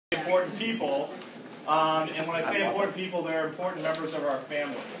important people. And when I say important people, they're important members of our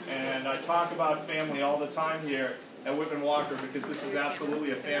family. And I talk about family all the time here at Whitman-Walker because this is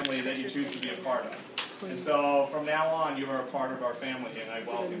absolutely a family that you choose to be a part of. And so from now on, you are a part of our family, and I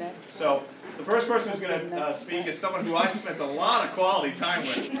welcome you. So the first person who's going to speak is someone who I've spent a lot of quality time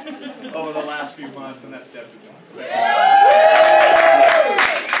with over the last few months, and that's Deb Dubois.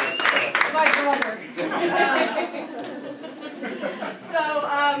 My brother. So,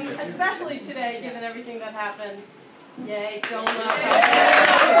 especially today, given everything that happened, yay, don't love.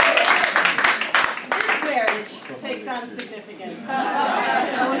 This marriage takes on significance. Hey,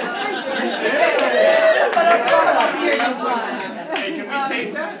 can we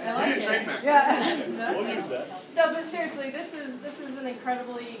take that? We need a trademark. Yeah. We'll use that. So, but seriously, this is an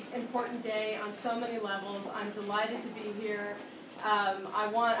incredibly important day on so many levels. I'm delighted to be here.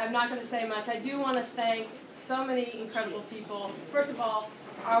 I'm not going to say much. I do want to thank so many incredible people. First of all,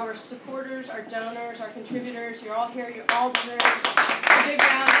 our supporters, our donors, our contributors. You're all here. You all deserve a big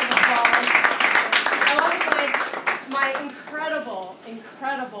round of applause. I want to thank my incredible,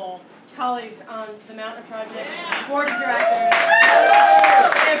 incredible colleagues on the Mautner Project Board of Directors.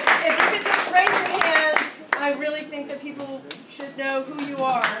 If you could just raise your hands, I really think that people should know who you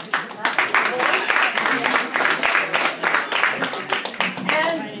are.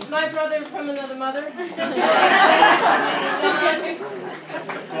 And my brother from another mother,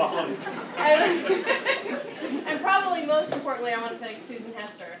 and probably most importantly, I want to thank Susan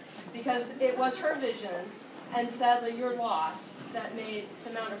Hester, because it was her vision, and sadly your loss, that made the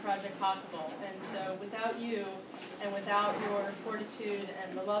Mautner Project possible. And so without you, and without your fortitude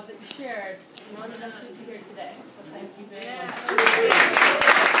and the love that you shared, none of us would be here today. So thank you very much.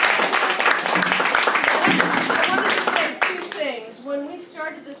 I wanted to say two things. When we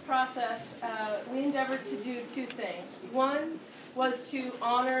started this process, we endeavored to do two things. One was to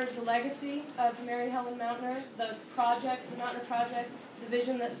honor the legacy of Mary Helen Mautner, the project, the Mautner Project, the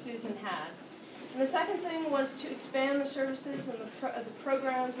vision that Susan had. And the second thing was to expand the services and the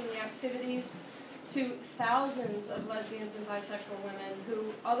programs and the activities to thousands of lesbians and bisexual women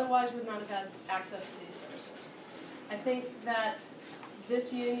who otherwise would not have had access to these services. I think that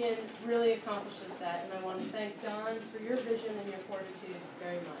this union really accomplishes that, and I want to thank Don for your vision and your fortitude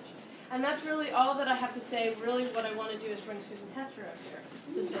very much. And that's really all that I have to say. Really what I want to do is bring Susan Hester up here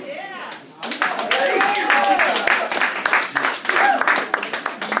to say. Yeah.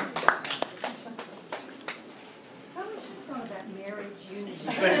 Someone should have thought about marriage union.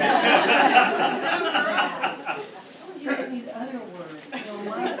 Using these other words.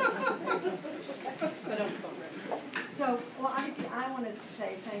 So, well, obviously, I want to say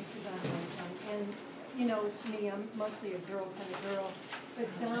thanks to Don. And you know me, I'm mostly a girl kind of girl, but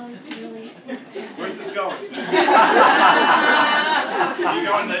Don really. Where's this going? Are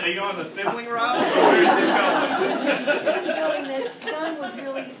you going the sibling route, or where is this going? Don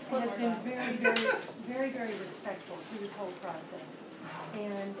has been very respectful through this whole process,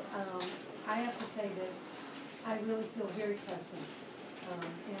 and I have to say that I really feel very trusting,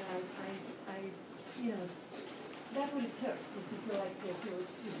 and I you know, that's what it took, was to feel like this would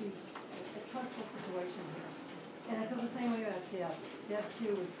be a trustful situation here, and I feel the same way about Deb. Deb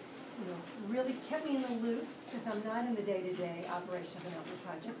too was, you know, really kept me in the loop, because I'm not in the day-to-day operation of the Mautner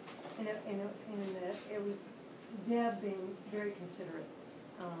Project, and it was Deb being very considerate.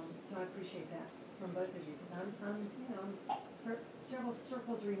 So I appreciate that from both of you, because I'm several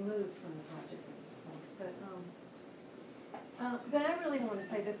circles removed from the project at this point. But I really want to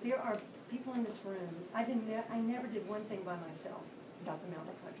say that there are people in this room. I never did one thing by myself about the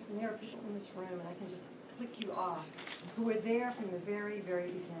Mautner Project, and there are people in this room, and I can just click you off, who were there from the very,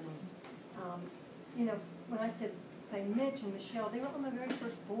 very beginning. You know, when I say Mitch and Michelle, they were on the very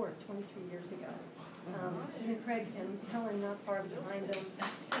first board 23 years ago. Susan, Craig, and Helen not far behind them.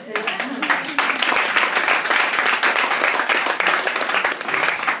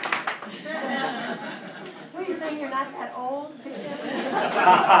 What are you saying? You're not that old, Michelle?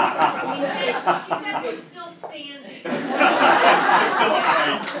 She said we're still standing. We're still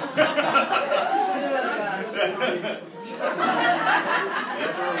upright.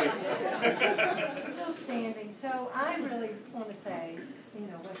 That's early. Still standing. So I really want to say, you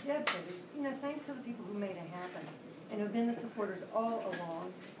know, what Deb said is, you know, thanks to the people who made it happen and who have been the supporters all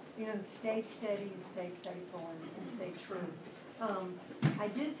along, you know, who stayed steady, who stayed faithful, and stayed true. I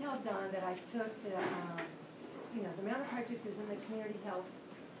did tell Don that I took the, you know, the Mautner Project is in the community health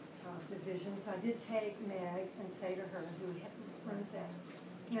division, so I did take Meg and say to her, who runs that,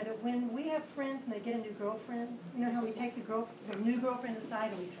 you know, that when we have friends and they get a new girlfriend, you know how we take the new girlfriend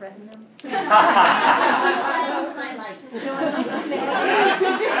aside and we threaten them? That was my life. So I went to Meg.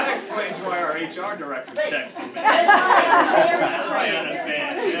 That HR director's texting me. Very I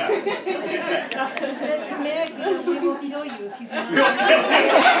understand, yeah. He said to Meg, you know, we will kill you if you do not.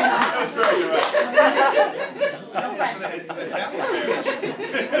 That was very direct. It's an Italian marriage.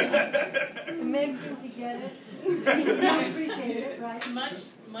 Meg seemed to get it. You appreciated it, right?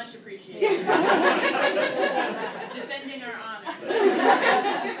 Much appreciated. Defending our honor.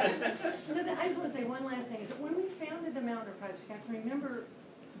 So I just want to say one last thing. Is that when we founded the Mautner Project, I can remember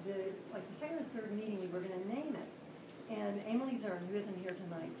the second or third meeting we were going to name it. And Emily Zern, who isn't here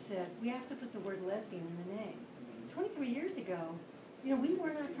tonight, said, we have to put the word lesbian in the name. 23 years ago, you know, we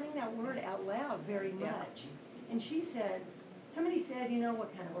were not saying that word out loud very much. And she said, somebody said, you know,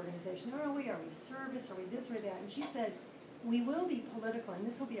 what kind of organization are we? Are we service? Are we this or that? And she said, we will be political, and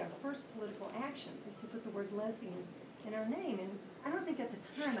this will be our first political action, is to put the word lesbian in our name. And I don't think at the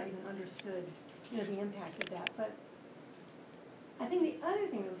time I even understood, you know, the impact of that. But I think the other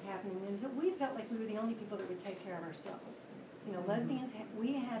thing that was happening is that we felt like we were the only people that would take care of ourselves. You know, lesbians,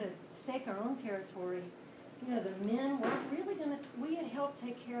 we had to stake our own territory. You know, the men weren't really going to, we had helped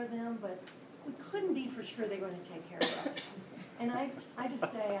take care of them, but we couldn't be for sure they were going to take care of us. And I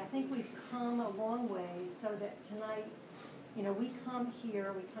just say, I think we've come a long way so that tonight, you know, we come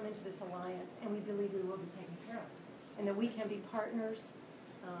here, we come into this alliance, and we believe we will be taken care of. And that we can be partners,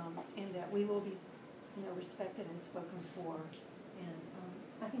 and that we will be, you know, respected and spoken for. And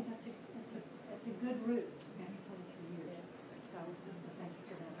I think that's a good route after 23 years. So thank you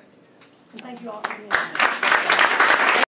for that. And thank you all for being here.